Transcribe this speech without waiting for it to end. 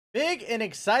Big and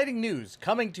exciting news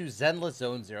coming to Zenless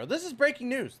Zone Zero. This is breaking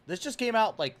news. This just came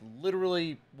out like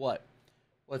literally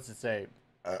what's it say?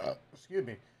 Excuse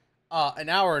me. An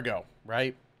hour ago,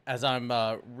 right? As I'm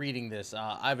reading this,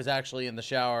 I was actually in the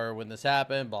shower when this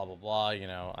happened. Blah blah blah. You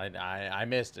know, I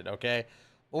missed it. Okay,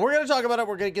 but we're gonna talk about it.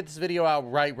 We're gonna get this video out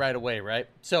right away, right?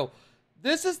 So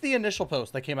this is the initial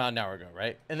post that came out an hour ago,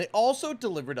 right? And they also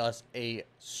delivered us a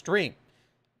stream,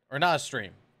 or not a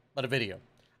stream, but a video.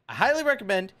 I highly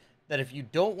recommend that if you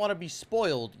don't want to be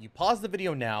spoiled, you pause the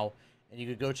video now and you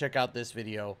could go check out this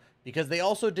video, because they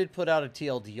also did put out a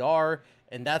TLDR,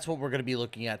 and that's what we're going to be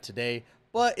looking at today.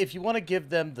 But if you want to give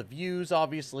them the views,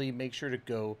 obviously, make sure to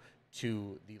go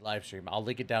to the live stream. I'll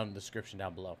link it down in the description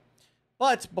down below.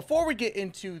 But before we get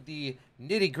into the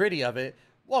nitty-gritty of it,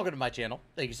 welcome to my channel.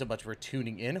 Thank you so much for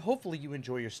tuning in. Hopefully you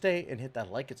enjoy your stay, and hit that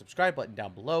like and subscribe button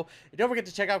down below. And don't forget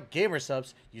to check out Gamer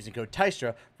Subs using code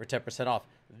TYSTRA for 10% off.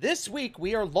 This week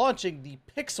we are launching the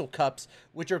Pixel Cups,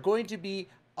 which are going to be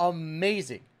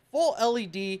amazing. Full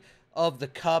LED of the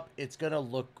cup. It's going to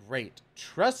look great.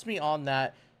 Trust me on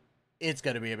that. It's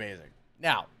going to be amazing.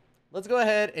 Now, let's go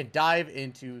ahead and dive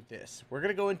into this. We're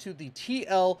going to go into the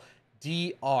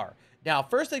TLDR. Now,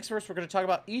 first things first, we're going to talk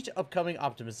about each upcoming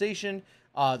optimization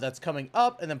that's coming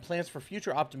up, and then plans for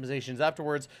future optimizations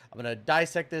afterwards. I'm going to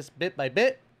dissect this bit by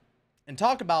bit and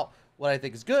talk about what I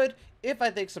think is good, if I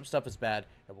think some stuff is bad,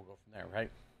 and we'll go from there, right?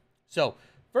 So,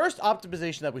 first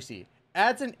optimization that we see,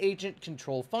 adds an agent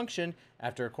control function.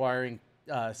 After acquiring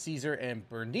Caesar and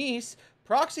Bernice,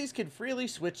 proxies can freely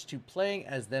switch to playing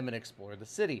as them and explore the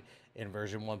city. In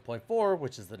version 1.4,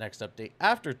 which is the next update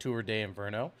after Tour de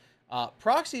Inverno,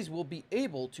 proxies will be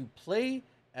able to play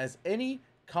as any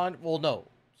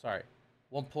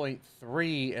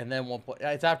 1.3, and then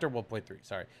it's after 1.3,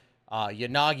 sorry.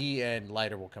 Yanagi and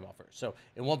Lighter will come out first. So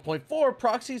in 1.4,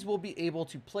 proxies will be able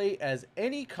to play as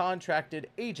any contracted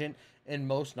agent in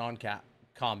most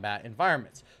non-combat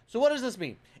environments. So what does this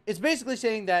mean? It's basically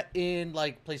saying that in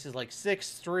like places like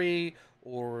 6-3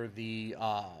 or the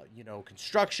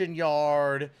construction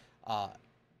yard,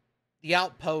 the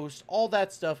outpost, all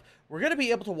that stuff, we're going to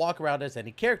be able to walk around as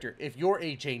any character. If you're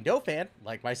a Jane Doe fan,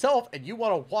 like myself, and you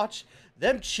want to watch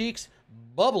them cheeks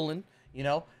bubbling,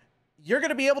 you're going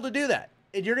to be able to do that.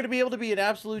 And you're going to be able to be an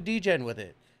absolute degen with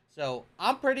it. So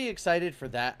I'm pretty excited for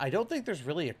that. I don't think there's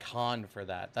really a con for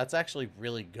that. That's actually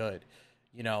really good,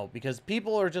 because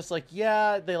people are just like,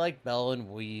 yeah, they like Belle and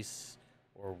Weiss,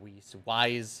 or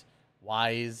Wise,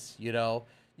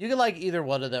 You can like either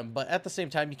one of them, but at the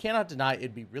same time, you cannot deny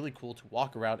it'd be really cool to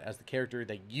walk around as the character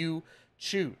that you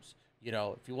choose.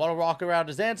 If you want to walk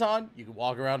around as Anton, you can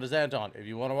walk around as Anton. If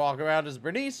you want to walk around as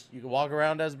Bernice, you can walk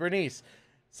around as Bernice.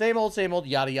 Same old,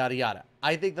 yada, yada, yada.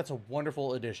 I think that's a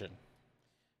wonderful addition.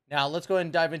 Now, let's go ahead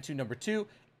and dive into number 2.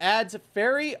 Adds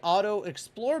Fairy Auto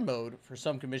Explore mode for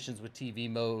some commissions with TV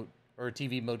mode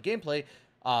gameplay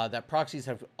that proxies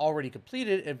have already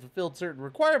completed and fulfilled certain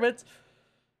requirements.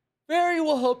 Fairy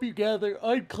will help you gather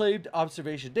unclaimed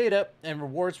observation data and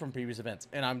rewards from previous events.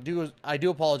 And I do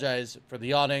apologize for the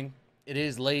yawning. It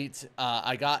is late.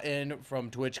 I got in from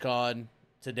TwitchCon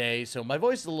today, so my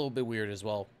voice is a little bit weird as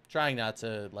well. Trying not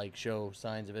to show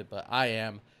signs of it, but I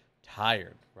am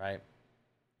tired, right?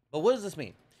 But what does this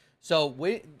mean? So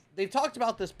they've talked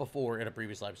about this before in a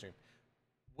previous live stream,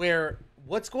 where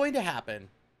what's going to happen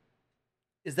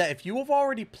is that if you have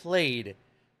already played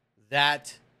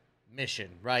that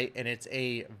mission, right, and it's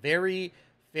a very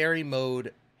fairy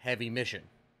mode heavy mission,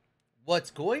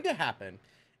 what's going to happen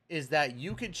is that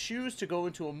you could choose to go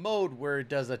into a mode where it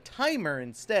does a timer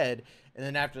instead, and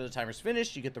then after the timer's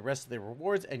finished, you get the rest of the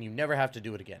rewards, and you never have to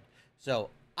do it again. So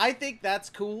I think that's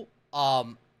cool.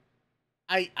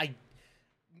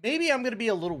 Maybe I'm gonna be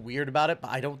a little weird about it, but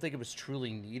I don't think it was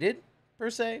truly needed per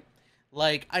se.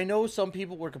 I know some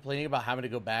people were complaining about having to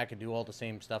go back and do all the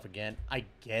same stuff again. I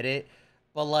get it,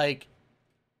 but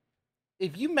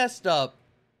if you messed up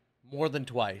more than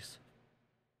twice,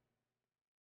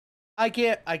 I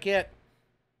can't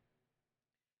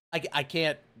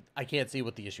see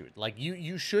what the issue is.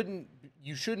 You shouldn't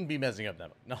be messing up that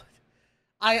much. No,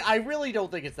 I really don't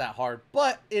think it's that hard,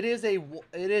 but it is a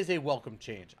welcome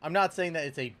change. I'm not saying that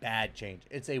it's a bad change.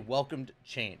 It's a welcomed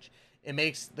change. It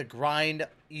makes the grind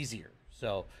easier.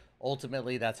 So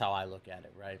ultimately, that's how I look at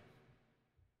it, right?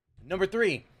 Number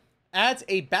 3, adds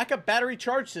a backup battery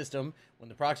charge system. When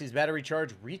the proxy's battery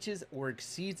charge reaches or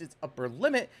exceeds its upper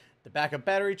limit, the backup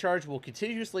battery charge will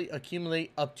continuously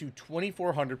accumulate up to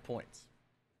 2,400 points.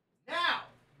 Now,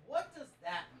 what does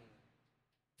that mean?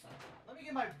 Let me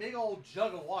get my big old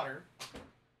jug of water,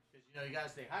 because you gotta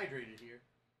stay hydrated here.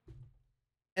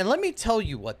 And let me tell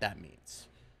you what that means.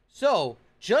 So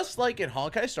Just like in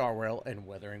Honkai Star Rail and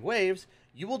Wuthering Waves,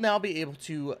 you will now be able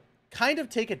to kind of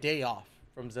take a day off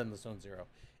from Zenless Zone Zero.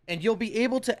 And you'll be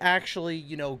able to actually,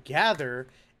 you know, gather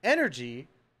energy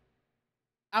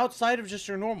outside of just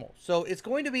your normal. So it's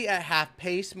going to be at half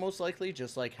pace, most likely,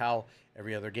 just like how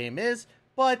every other game is.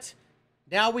 But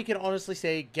now we can honestly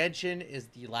say Genshin is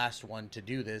the last one to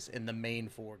do this in the main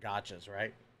 4 gachas,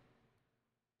 right?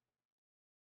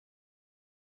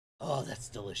 Oh, that's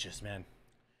delicious, man.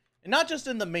 And not just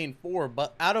in the main 4,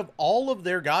 but out of all of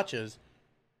their gachas,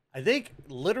 I think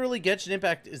literally Genshin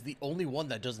Impact is the only one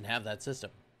that doesn't have that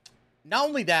system. Not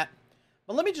only that,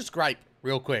 but let me just gripe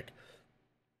real quick.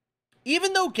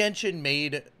 Even though Genshin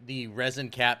made the resin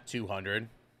cap 200,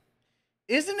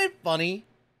 isn't it funny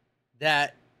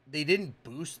that they didn't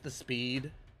boost the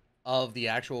speed of the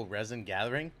actual resin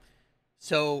gathering?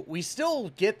 So we still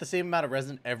get the same amount of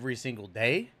resin every single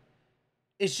day.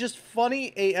 It's just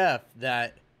funny AF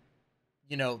that,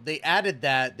 you know, they added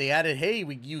that. They added, hey,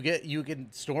 you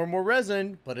can store more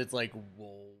resin, but it's like,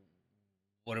 well,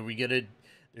 what are we gonna?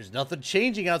 There's nothing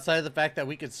changing outside of the fact that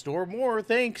we could store more.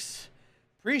 Thanks,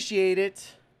 appreciate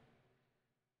it.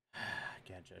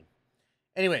 Genshin.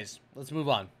 Anyways, let's move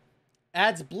on.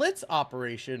 Adds Blitz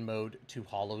operation mode to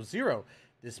Hollow Zero.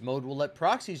 This mode will let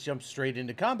proxies jump straight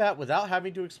into combat without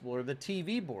having to explore the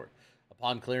TV board.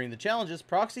 Upon clearing the challenges,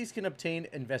 proxies can obtain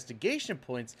investigation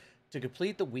points to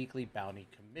complete the weekly bounty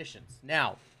commissions.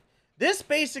 Now, this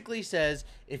basically says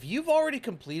if you've already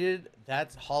completed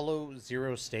that Hollow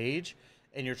Zero stage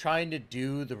and you're trying to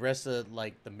do the rest of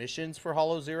like the missions for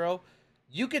Hollow Zero,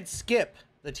 you could skip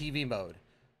the TV mode,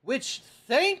 which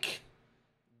thank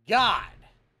God.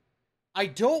 I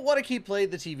don't want to keep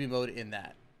playing the TV mode in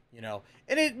that, you know,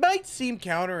 and it might seem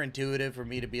counterintuitive for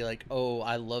me to be like, oh,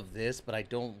 I love this, but I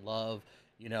don't love,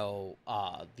 you know,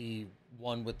 the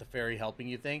one with the fairy helping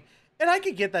you thing. And I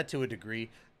could get that to a degree,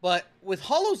 but with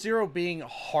Hollow Zero being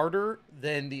harder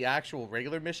than the actual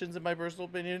regular missions, in my personal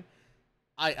opinion,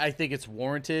 I think it's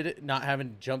warranted not having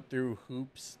to jump through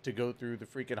hoops to go through the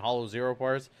freaking Hollow Zero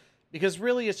parts, because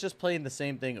really it's just playing the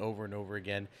same thing over and over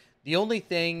again. The only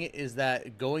thing is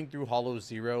that going through Hollow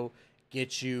Zero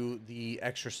gets you the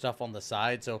extra stuff on the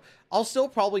side. So I'll still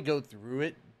probably go through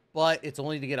it, but it's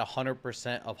only to get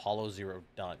 100% of Hollow Zero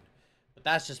done. But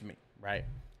that's just me, right?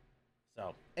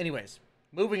 So anyways,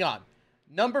 moving on.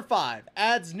 Number 5,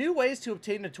 adds new ways to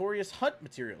obtain notorious hunt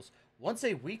materials. Once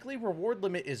a weekly reward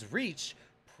limit is reached,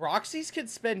 proxies can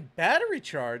spend battery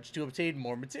charge to obtain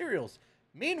more materials.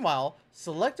 Meanwhile,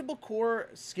 selectable core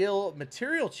skill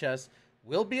material chests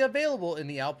will be available in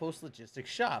the Outpost Logistics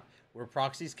shop, where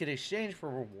proxies can exchange for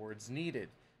rewards needed,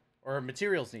 or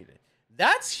materials needed.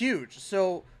 That's huge.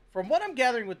 So, from what I'm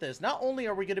gathering with this, not only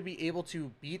are we going to be able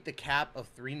to beat the cap of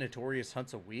 3 notorious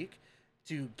hunts a week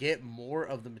to get more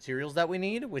of the materials that we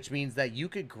need, which means that you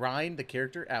could grind the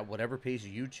character at whatever pace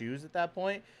you choose at that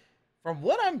point. From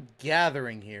what I'm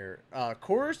gathering here,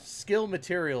 core skill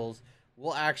materials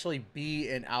will actually be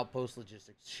in Outpost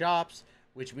Logistics shops,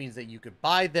 which means that you could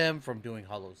buy them from doing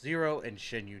Hollow Zero and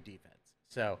Shenyu defense.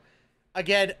 So,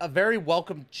 again, a very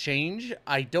welcome change.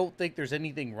 I don't think there's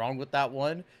anything wrong with that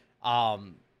one. I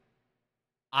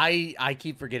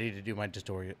keep forgetting to do my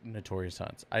notorious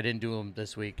hunts. I didn't do them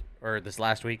this week, or this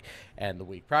last week, and the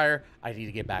week prior. I need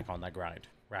to get back on that grind,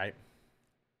 right?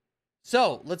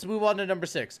 So, let's move on to number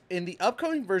 6. In the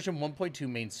upcoming version 1.2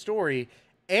 main story,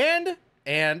 and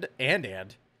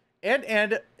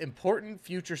important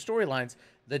future storylines,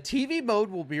 the TV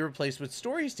mode will be replaced with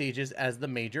story stages as the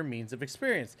major means of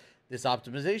experience. This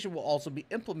optimization will also be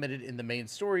implemented in the main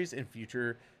stories in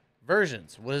future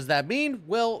versions. What does that mean?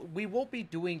 Well, we won't be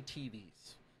doing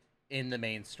TVs in the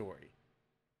main story.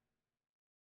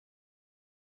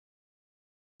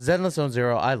 Zenless Zone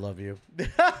Zero, I love you.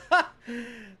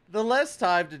 The less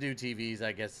time to do TVs,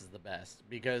 I guess, is the best,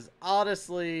 because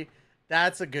honestly,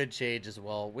 that's a good change as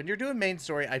well. When you're doing main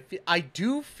story, I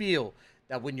do feel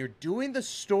that when you're doing the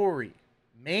story,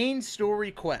 main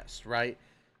story quest, right,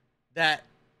 that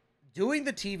doing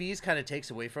the TVs kind of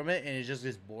takes away from it, and it just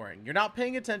is boring. You're not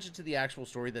paying attention to the actual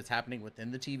story that's happening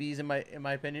within the TVs, in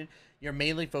my opinion. You're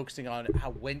mainly focusing on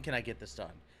when can I get this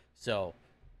done. So,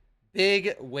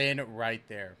 big win right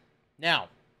there. Now,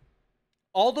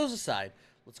 all those aside,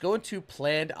 let's go into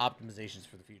planned optimizations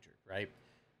for the future, right?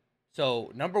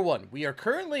 So, number 1, we are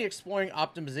currently exploring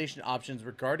optimization options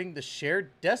regarding the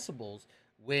shared decibels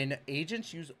when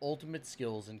agents use ultimate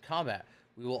skills in combat.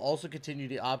 We will also continue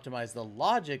to optimize the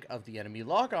logic of the enemy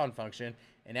lock-on function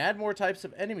and add more types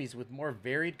of enemies with more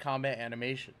varied combat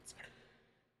animations.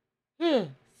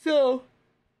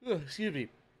 Excuse me.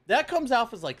 that comes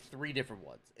off as like 3 different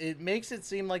ones. It makes it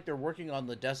seem like they're working on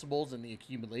the decibels and the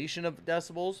accumulation of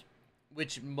decibels,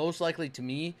 which most likely to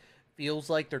me feels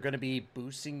like they're going to be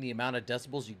boosting the amount of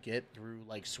decibels you get through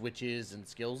like switches and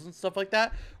skills and stuff like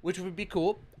that, which would be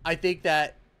cool. I think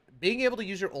that being able to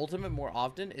use your ultimate more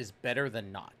often is better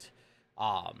than not.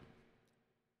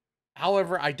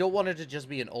 However, I don't want it to just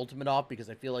be an ultimate off because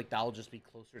I feel like that'll just be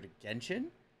closer to Genshin.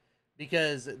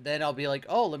 Because then I'll be like,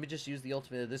 oh, let me just use the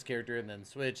ultimate of this character and then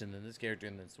switch, and then this character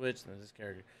and then switch, and then this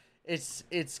character.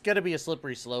 It's gonna be a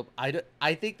slippery slope.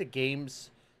 I think the game's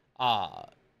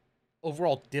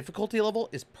overall difficulty level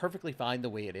is perfectly fine the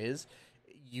way it is.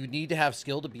 You need to have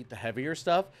skill to beat the heavier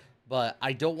stuff, but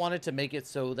I don't want it to make it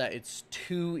so that it's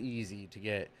too easy to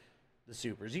get the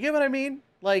supers. You get what I mean?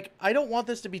 Like, I don't want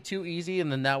this to be too easy,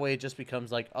 and then that way it just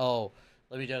becomes like, oh,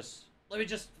 let me just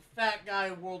fat guy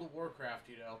in World of Warcraft,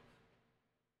 you know.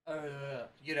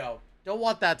 Don't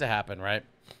want that to happen, right?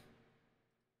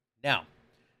 Now,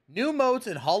 new modes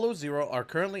in Hollow Zero are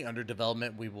currently under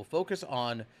development. We will focus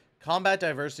on combat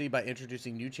diversity by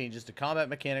introducing new changes to combat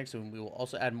mechanics, and we will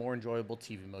also add more enjoyable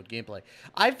TV mode gameplay.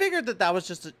 I figured that was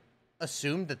just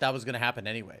assumed that was going to happen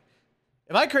anyway.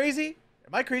 Am I crazy?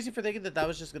 Am I crazy for thinking that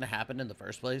was just going to happen in the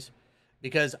first place?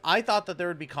 Because I thought that there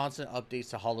would be constant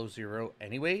updates to Hollow Zero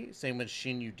anyway. Same with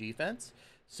Shinyu Defense.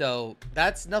 So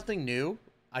that's nothing new.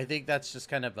 I think that's just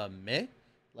kind of a meh.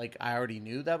 Like, I already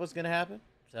knew that was going to happen.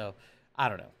 So, I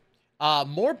don't know.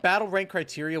 More battle rank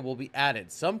criteria will be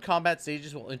added. Some combat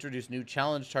stages will introduce new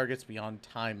challenge targets beyond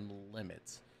time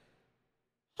limits.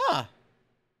 Huh.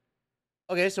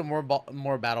 Okay, so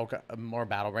more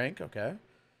battle rank. Okay.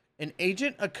 An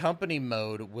agent accompany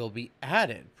mode will be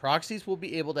added. Proxies will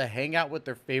be able to hang out with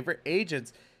their favorite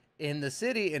agents in the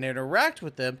city and interact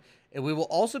with them. And we will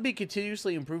also be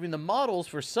continuously improving the models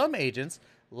for some agents,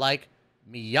 like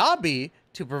Miyabi,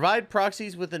 to provide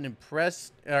proxies with an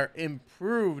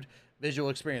improved visual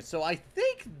experience. So I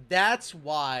think that's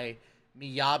why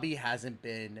Miyabi hasn't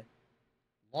been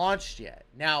launched yet.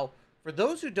 Now, for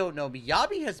those who don't know,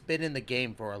 Miyabi has been in the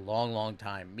game for a long, long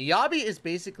time. Miyabi is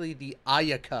basically the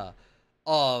Ayaka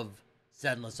of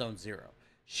Zenless Zone Zero.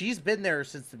 She's been there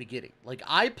since the beginning. Like,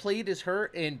 I played as her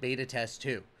in beta test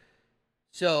 2.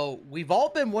 So we've all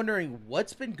been wondering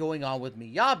what's been going on with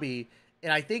Miyabi,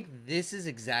 and I think this is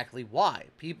exactly why.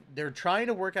 They're trying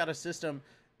to work out a system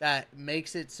that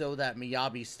makes it so that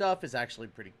Miyabi stuff is actually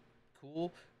pretty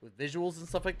cool with visuals and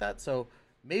stuff like that. So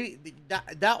maybe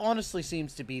that honestly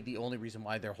seems to be the only reason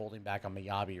why they're holding back on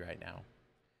Miyabi right now.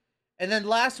 And then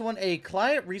last one, a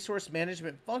client resource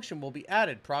management function will be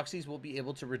added. Proxies will be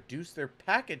able to reduce their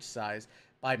package size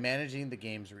by managing the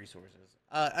game's resources.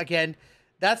 Again,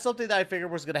 that's something that I figured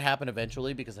was going to happen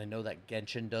eventually because I know that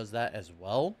Genshin does that as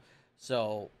well.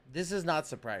 So this is not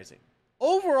surprising.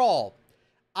 Overall,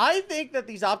 I think that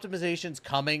these optimizations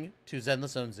coming to Zenless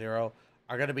Zone Zero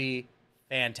are going to be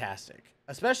fantastic.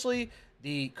 Especially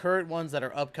the current ones that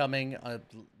are upcoming.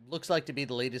 Looks like to be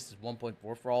the latest is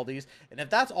 1.4 for all these. And if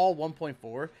that's all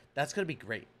 1.4, that's going to be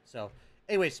great. So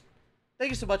anyways, thank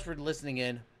you so much for listening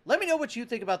in. Let me know what you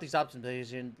think about these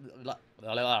optimizations,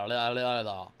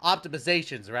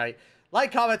 right?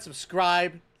 Like, comment,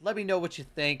 subscribe. Let me know what you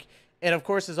think. And of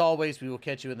course, as always, we will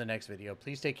catch you in the next video.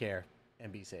 Please take care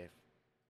and be safe.